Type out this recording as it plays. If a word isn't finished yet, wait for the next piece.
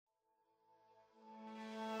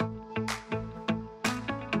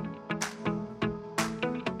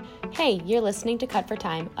Hey, you're listening to Cut for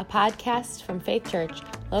Time, a podcast from Faith Church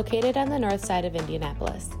located on the north side of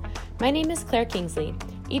Indianapolis. My name is Claire Kingsley.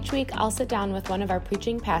 Each week, I'll sit down with one of our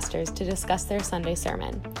preaching pastors to discuss their Sunday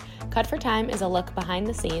sermon. Cut for Time is a look behind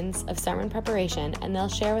the scenes of sermon preparation, and they'll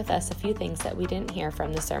share with us a few things that we didn't hear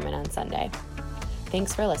from the sermon on Sunday.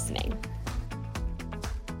 Thanks for listening.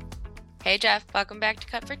 Hey, Jeff. Welcome back to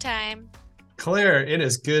Cut for Time. Claire, it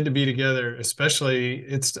is good to be together, especially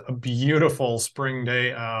it's a beautiful spring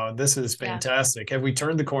day out. This is fantastic. Have we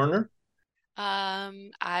turned the corner? I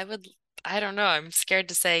don't know. I'm scared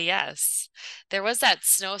to say yes. There was that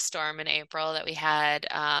snowstorm in April that we had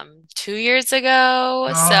 2 years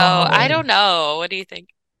ago. So I don't know. What do you think?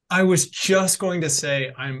 I was just going to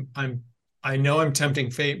say I know I'm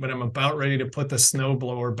tempting fate, but I'm about ready to put the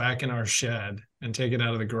snowblower back in our shed and take it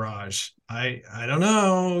out of the garage. I don't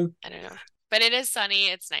know. I don't know. But it is sunny.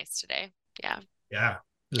 It's nice today. Yeah. Yeah.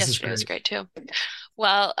 Yesterday was great too.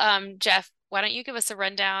 Well, Jeff, why don't you give us a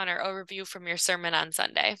rundown or overview from your sermon on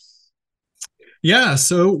Sunday? Yeah,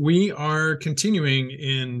 so we are continuing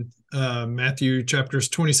in Matthew chapters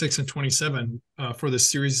 26 and 27 for the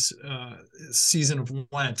series season of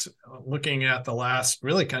Lent, looking at the last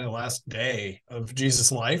day of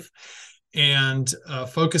Jesus' life and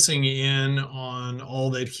focusing in on all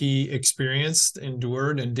that he experienced,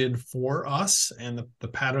 endured, and did for us, and the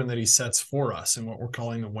pattern that he sets for us and what we're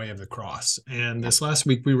calling the way of the cross. And this last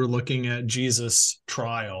week, we were looking at Jesus'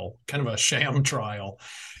 trial, kind of a sham trial.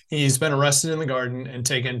 He's been arrested in the garden and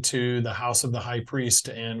taken to the house of the high priest.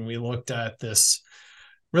 And we looked at this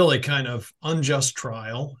really kind of unjust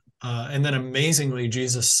trial. And then amazingly,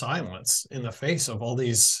 Jesus' silence in the face of all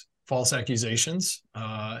these false accusations.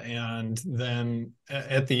 And then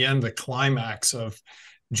at the end, the climax of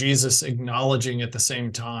Jesus acknowledging at the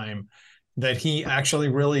same time that he actually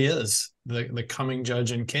really is the coming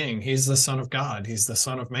judge and king. He's the Son of God. He's the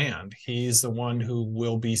Son of Man. He's the one who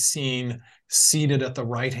will be seen seated at the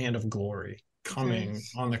right hand of glory, coming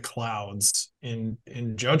on the clouds in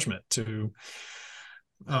judgment to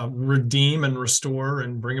redeem and restore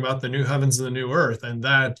and bring about the new heavens and the new earth. And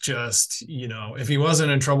that just, if he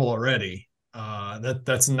wasn't in trouble already,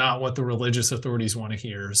 that's not what the religious authorities want to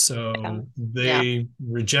hear. So they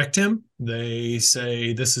reject him. They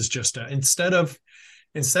say this is just instead of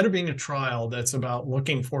being a trial that's about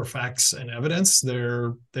looking for facts and evidence,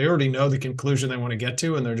 they already know the conclusion they want to get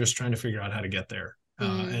to, and they're just trying to figure out how to get there.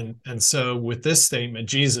 And so with this statement,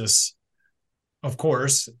 Jesus, of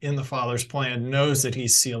course, in the Father's plan, knows that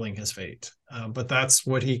he's sealing his fate. But that's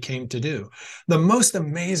what he came to do. The most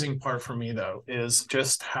amazing part for me, though, is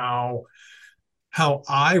just how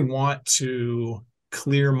I want to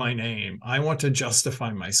clear my name. I want to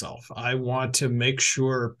justify myself. I want to make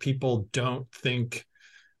sure people don't think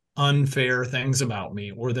unfair things about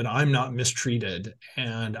me or that I'm not mistreated.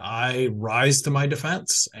 And I rise to my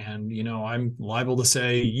defense. And, I'm liable to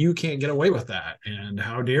say, you can't get away with that. And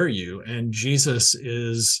how dare you? And Jesus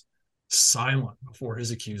is silent before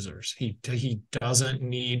his accusers. He doesn't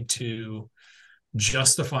need to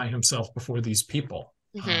justify himself before these people.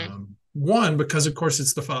 One, because of course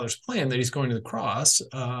it's the Father's plan that he's going to the cross.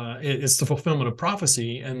 It's the fulfillment of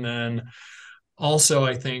prophecy. And then also,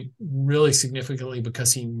 I think really significantly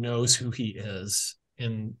because he knows who he is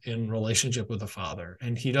in relationship with the Father,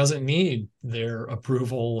 and he doesn't need their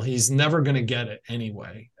approval. He's never going to get it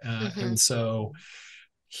anyway. And so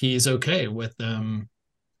he's okay with them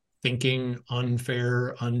thinking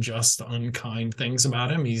unfair, unjust, unkind things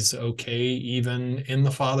about him. He's okay even in the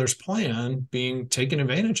Father's plan being taken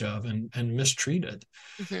advantage of and mistreated.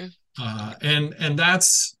 And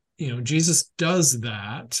that's, Jesus does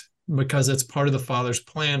that because it's part of the Father's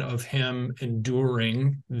plan of him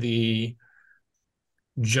enduring the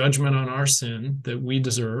judgment on our sin that we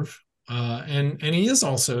deserve. And he is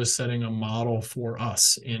also setting a model for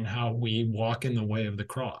us in how we walk in the way of the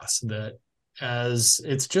cross, that as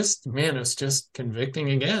it's just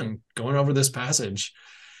convicting again, going over this passage.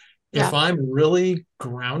 If I'm really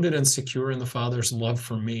grounded and secure in the Father's love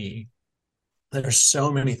for me, there's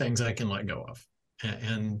so many things I can let go of.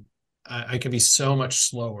 And I can be so much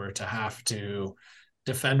slower to have to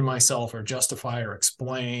defend myself or justify or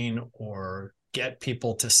explain or get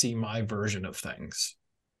people to see my version of things.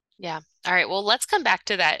 Yeah. All right. Well, let's come back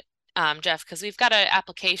to that, Jeff, because we've got an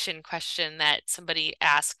application question that somebody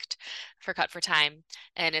asked for Cut for Time,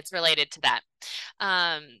 and it's related to that.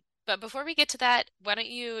 But before we get to that, why don't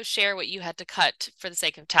you share what you had to cut for the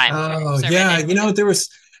sake of time? Oh, yeah.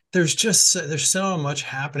 There's so much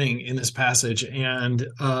happening in this passage, and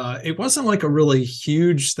it wasn't like a really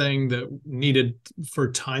huge thing that needed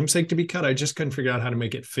for time's sake to be cut. I just couldn't figure out how to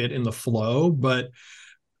make it fit in the flow. But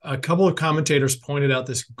a couple of commentators pointed out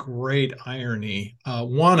this great irony.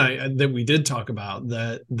 That we did talk about,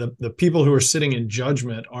 that the people who are sitting in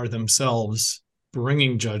judgment are themselves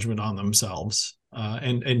bringing judgment on themselves,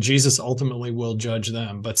 and Jesus ultimately will judge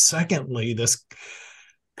them. But secondly, this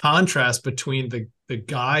contrast between the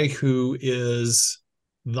guy who is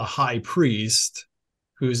the high priest,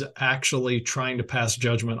 who's actually trying to pass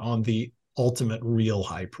judgment on the ultimate real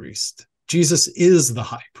high priest. Jesus is the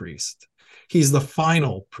high priest. He's the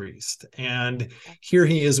final priest. And here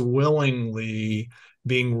he is willingly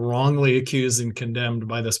being wrongly accused and condemned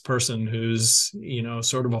by this person who's,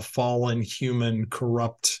 sort of a fallen human,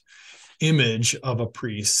 corrupt image of a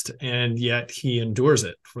priest, and yet he endures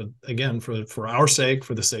it for our sake,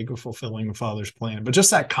 for the sake of fulfilling the Father's plan. But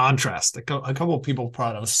just that contrast, a couple of people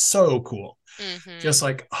thought it was so cool. Just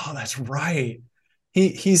like, oh, that's right.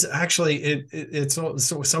 He's actually it's so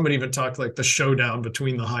somebody even talked like the showdown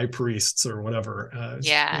between the high priests or whatever.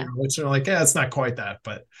 Which are like, it's not quite that,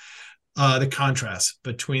 but the contrast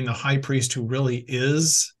between the high priest who really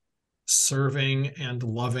is serving and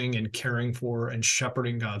loving and caring for and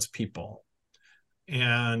shepherding God's people,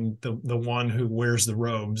 and the one who wears the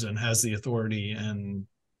robes and has the authority and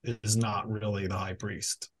is not really the high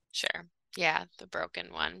priest. Sure. Yeah, the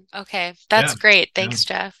broken one. Okay, that's great. Thanks,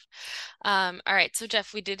 Jeff. All right, so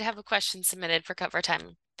Jeff, we did have a question submitted for Cover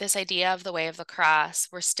Time. This idea of the way of the cross,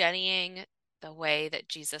 we're studying the way that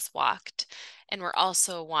Jesus walked, and we're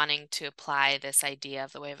also wanting to apply this idea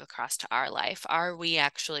of the way of the cross to our life. Are we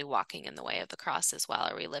actually walking in the way of the cross as well?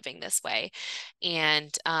 Are we living this way?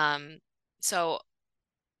 And so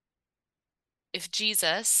if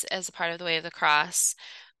Jesus, as a part of the way of the cross,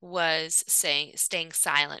 was staying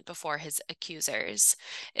silent before his accusers,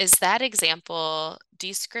 is that example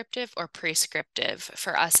descriptive or prescriptive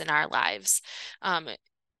for us in our lives?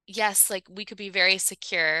 Yes, like we could be very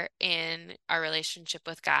secure in our relationship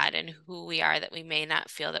with God and who we are, that we may not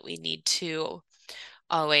feel that we need to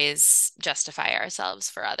always justify ourselves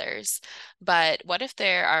for others. But what if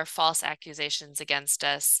there are false accusations against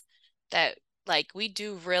us that like we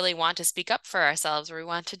do really want to speak up for ourselves, or we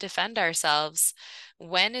want to defend ourselves?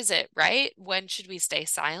 When is it right? When should we stay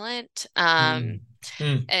silent? And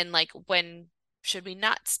like, when should we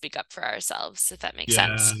not speak up for ourselves, if that makes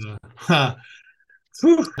sense?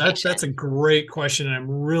 That's a great question. And I'm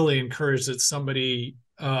really encouraged that somebody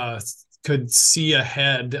could see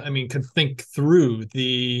ahead. I mean, could think through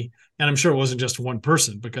and I'm sure it wasn't just one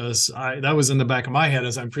person, because that was in the back of my head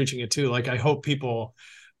as I'm preaching it too. Like, I hope people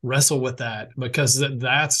wrestle with that, because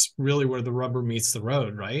that's really where the rubber meets the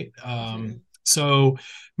road, right? So,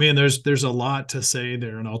 man, there's a lot to say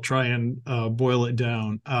there, and I'll try and boil it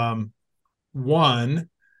down. One,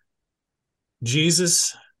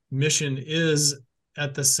 Jesus' mission is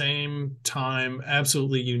at the same time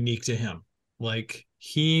absolutely unique to him. Like,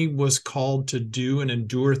 he was called to do and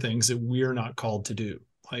endure things that we are not called to do.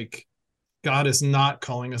 Like, God is not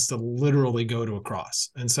calling us to literally go to a cross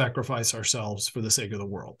and sacrifice ourselves for the sake of the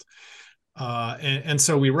world. And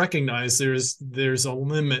so we recognize there's a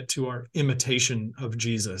limit to our imitation of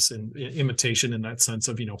Jesus, and imitation in that sense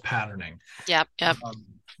of, patterning. Yep.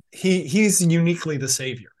 He's uniquely the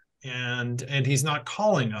Savior, and he's not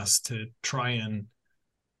calling us to try and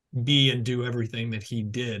be and do everything that he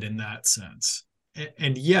did in that sense.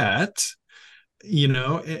 And yet,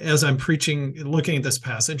 as I'm looking at this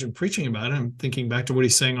passage and preaching about it, I'm thinking back to what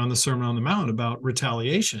he's saying on the Sermon on the Mount about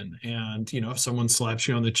retaliation. And, if someone slaps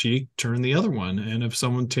you on the cheek, turn the other one. And if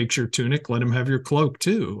someone takes your tunic, let him have your cloak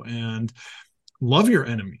too. And love your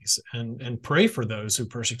enemies and pray for those who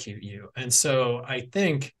persecute you. And so I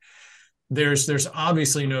think there's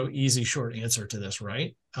obviously no easy, short answer to this,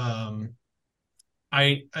 right?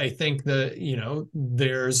 I think that,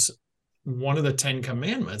 there's one of the 10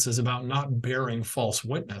 commandments is about not bearing false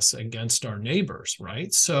witness against our neighbors,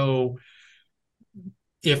 right? So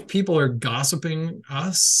if people are gossiping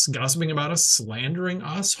about us, slandering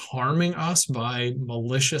us, harming us by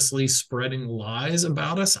maliciously spreading lies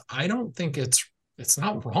about us, I don't think it's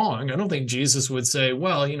not wrong. I don't think Jesus would say,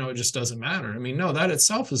 well, it just doesn't matter. I mean, no, that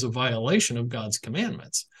itself is a violation of God's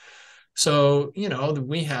commandments. So,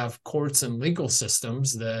 we have courts and legal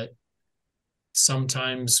systems that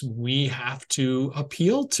sometimes we have to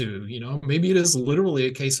appeal to. Maybe it is literally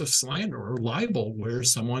a case of slander or libel, where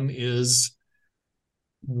someone is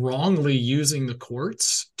wrongly using the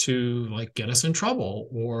courts to like get us in trouble,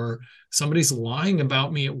 or somebody's lying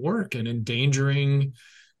about me at work and endangering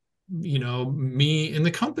me in the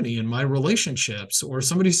company and my relationships, or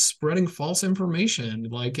somebody's spreading false information.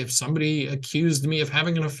 Like, if somebody accused me of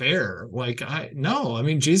having an affair,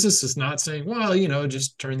 Jesus is not saying, well,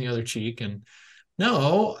 just turn the other cheek. And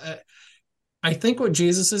no, I think what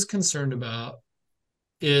Jesus is concerned about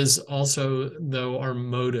is also, though, our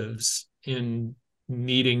motives in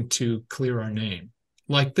needing to clear our name.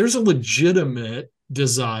 Like, there's a legitimate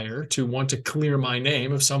desire to want to clear my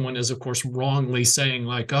name if someone is, of course, wrongly saying,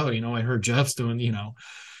 like, oh, I heard Jeff's doing,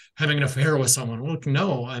 having an affair with someone. Look,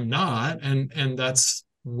 no, I'm not. And that's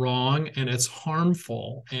wrong and it's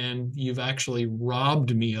harmful. And you've actually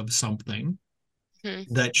robbed me of something Hmm.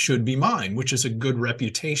 that should be mine, which is a good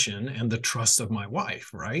reputation and the trust of my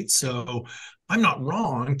wife, right? So I'm not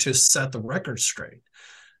wrong to set the record straight,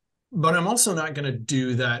 but I'm also not going to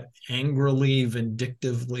do that angrily,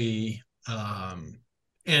 vindictively.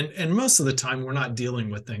 And most of the time, we're not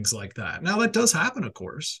dealing with things like that. Now, that does happen, of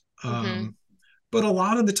course. Hmm. But a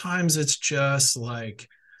lot of the times, it's just like,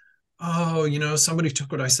 oh, somebody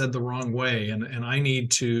took what I said the wrong way, and I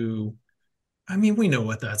need to. I mean, we know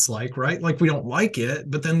what that's like, right? Like, we don't like it,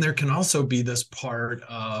 but then there can also be this part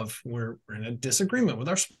of where we're in a disagreement with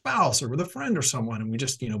our spouse or with a friend or someone, and we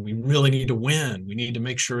just, we really need to win. We need to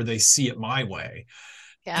make sure they see it my way.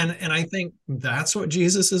 Yeah. And I think that's what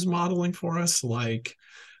Jesus is modeling for us. Like,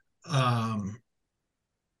 I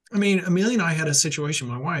mean, Amelia and I had a situation,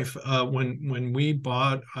 my wife, when we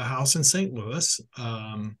bought a house in St. Louis,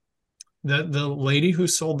 that the lady who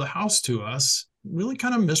sold the house to us really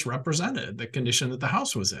kind of misrepresented the condition that the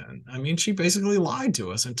house was in. I mean, she basically lied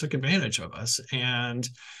to us and took advantage of us. And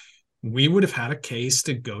we would have had a case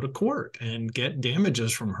to go to court and get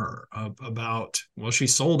damages from her about, well, she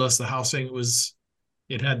sold us the house saying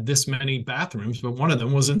it had this many bathrooms, but one of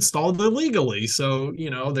them was installed illegally. So,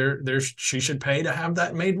 she should pay to have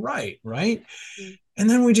that made right, right? Mm. And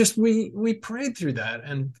then we prayed through that,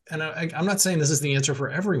 and I'm not saying this is the answer for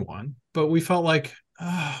everyone, but we felt like,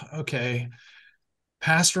 okay,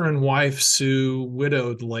 pastor and wife sue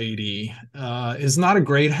widowed lady is not a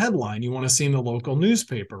great headline you want to see in the local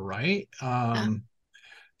newspaper, right? Yeah.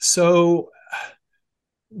 So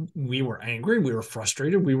we were angry, we were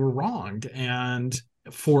frustrated, we were wronged. And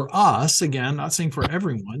for us, again, not saying for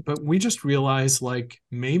everyone, but we just realized, like,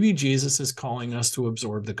 maybe Jesus is calling us to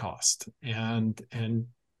absorb the cost and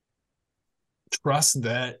trust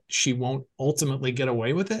that she won't ultimately get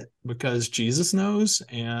away with it because Jesus knows,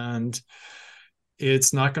 and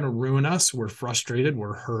it's not going to ruin us. We're frustrated,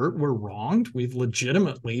 we're hurt, we're wronged, we've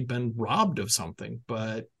legitimately been robbed of something,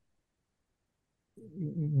 but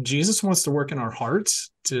Jesus wants to work in our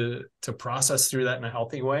hearts to process through that in a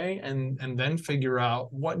healthy way, and then figure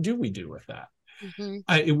out, what do we do with that. Hmm.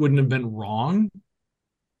 It wouldn't have been wrong,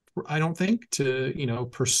 I don't think, to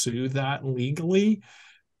pursue that legally,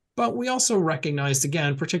 but we also recognized,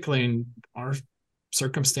 again, particularly in our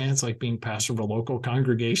circumstance, like being pastor of a local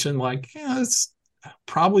congregation, like, yeah, it's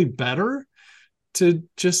probably better to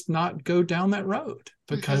just not go down that road,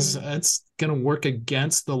 because Hmm. it's going to work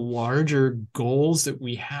against the larger goals that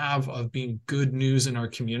we have of being good news in our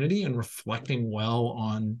community and reflecting well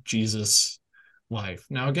on Jesus' life.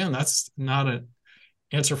 Now, again, that's not an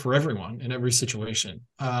answer for everyone in every situation.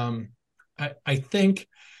 I think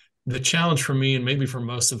the challenge for me, and maybe for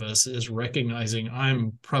most of us, is recognizing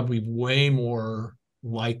I'm probably way more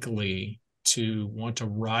likely to want to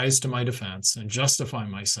rise to my defense and justify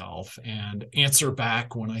myself and answer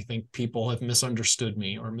back when I think people have misunderstood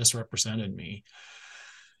me or misrepresented me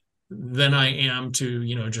than I am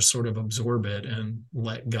to, just sort of absorb it and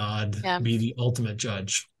let God Yeah. be the ultimate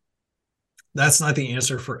judge. That's not the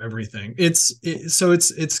answer for everything.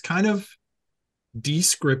 It's kind of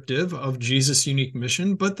descriptive of Jesus' unique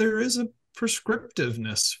mission, but there is a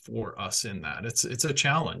prescriptiveness for us in that. It's a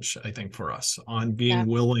challenge, I think, for us on Yeah. being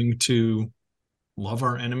willing to love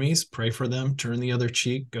our enemies, pray for them, turn the other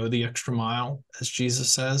cheek, go the extra mile, as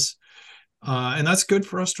Jesus says. And that's good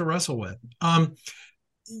for us to wrestle with.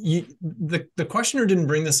 The questioner didn't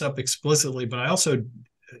bring this up explicitly, but I also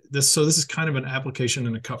this is kind of an application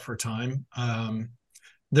in A Cup for Time.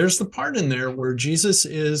 There's the part in there where Jesus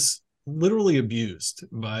is literally abused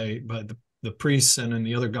by the priests, and in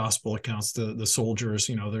the other gospel accounts, the soldiers,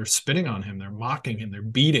 they're spitting on him, they're mocking him, they're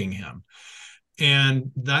beating him.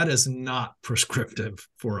 And that is not prescriptive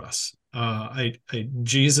for us.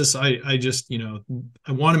 Jesus, I just,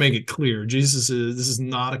 I want to make it clear, this is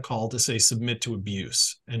not a call to say submit to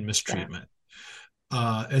abuse and Yeah. mistreatment.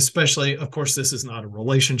 Especially, of course, this is not a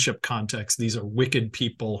relationship context. These are wicked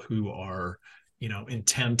people who are,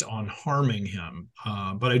 intent on harming him.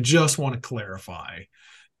 But I just want to clarify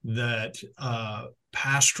that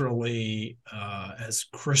pastorally, as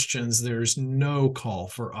Christians, there's no call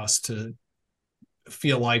for us to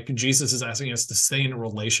feel like Jesus is asking us to stay in a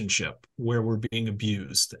relationship where we're being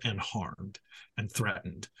abused and harmed and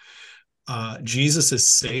threatened. Jesus is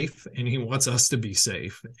safe, and he wants us to be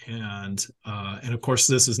safe. And of course,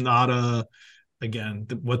 this is not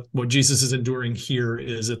what Jesus is enduring here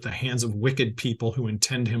is at the hands of wicked people who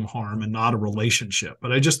intend him harm, and not a relationship.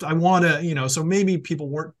 But I want to, so maybe people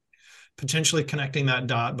weren't potentially connecting that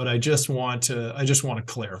dot, but I just want to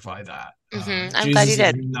clarify that. I'm Jesus glad you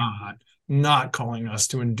did. is not calling us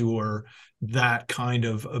to endure that kind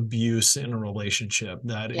of abuse in a relationship.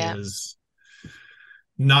 That is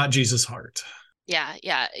not Jesus' heart. Yeah.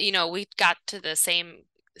 We got to the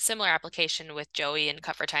similar application with Joey in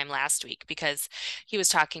Cut for Time last week, because he was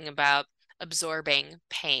talking about absorbing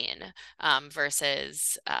pain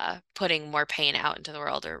versus putting more pain out into the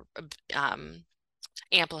world, or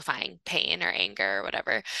amplifying pain or anger or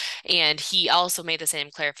whatever. And he also made the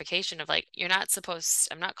same clarification of like, I'm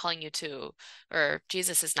not calling you to, or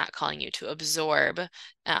Jesus is not calling you to absorb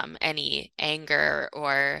any anger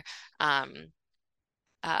or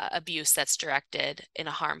abuse that's directed in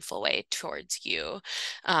a harmful way towards you.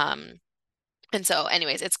 And so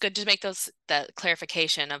anyways, it's good to make that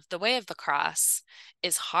clarification of the way of the cross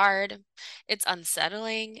is hard. It's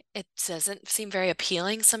unsettling. It doesn't seem very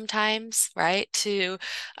appealing sometimes, right? To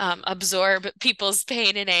absorb people's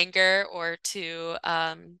pain and anger, or to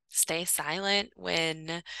stay silent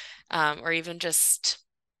when, or even just,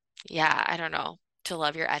 I don't know, to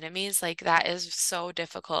love your enemies. Like, that is so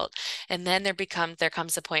difficult. And then there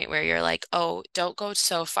comes a point where you're like, oh, don't go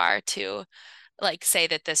so far to like say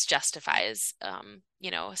that this justifies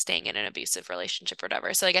staying in an abusive relationship or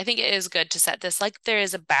whatever. So like, I think it is good to set this, like, there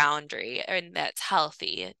is a boundary, and that's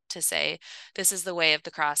healthy to say this is the way of the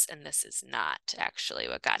cross, and this is not actually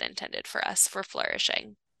what God intended for us for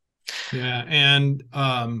flourishing. Yeah, and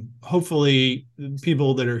hopefully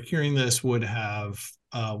people that are hearing this would have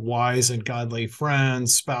wise and godly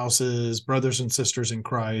friends, spouses, brothers and sisters in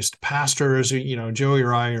Christ, pastors. Joey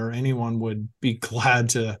or I or anyone would be glad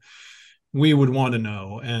to. We would want to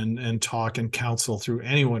know and talk and counsel through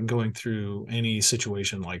anyone going through any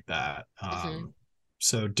situation like that.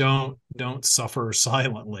 So don't suffer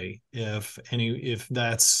silently if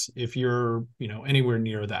you're anywhere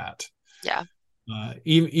near that. Yeah.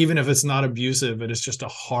 Even if it's not abusive, but it's just a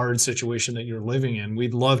hard situation that you're living in,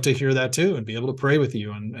 we'd love to hear that too, and be able to pray with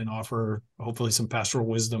you and offer hopefully some pastoral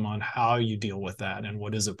wisdom on how you deal with that and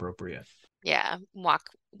what is appropriate. Yeah. Walk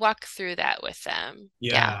through that with them.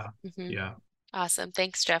 Yeah. Awesome.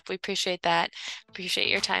 Thanks, Jeff. We appreciate that. Appreciate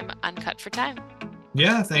your time on Cut for Time.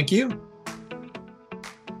 Yeah, thank you.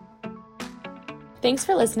 Thanks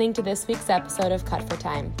for listening to this week's episode of Cut for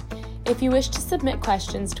Time. If you wish to submit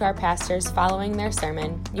questions to our pastors following their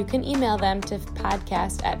sermon, you can email them to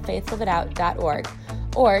podcast@faithliveitout.org,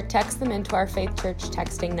 or text them into our Faith Church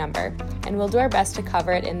texting number, and we'll do our best to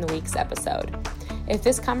cover it in the week's episode. If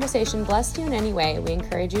this conversation blessed you in any way, we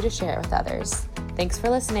encourage you to share it with others. Thanks for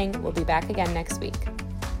listening. We'll be back again next week.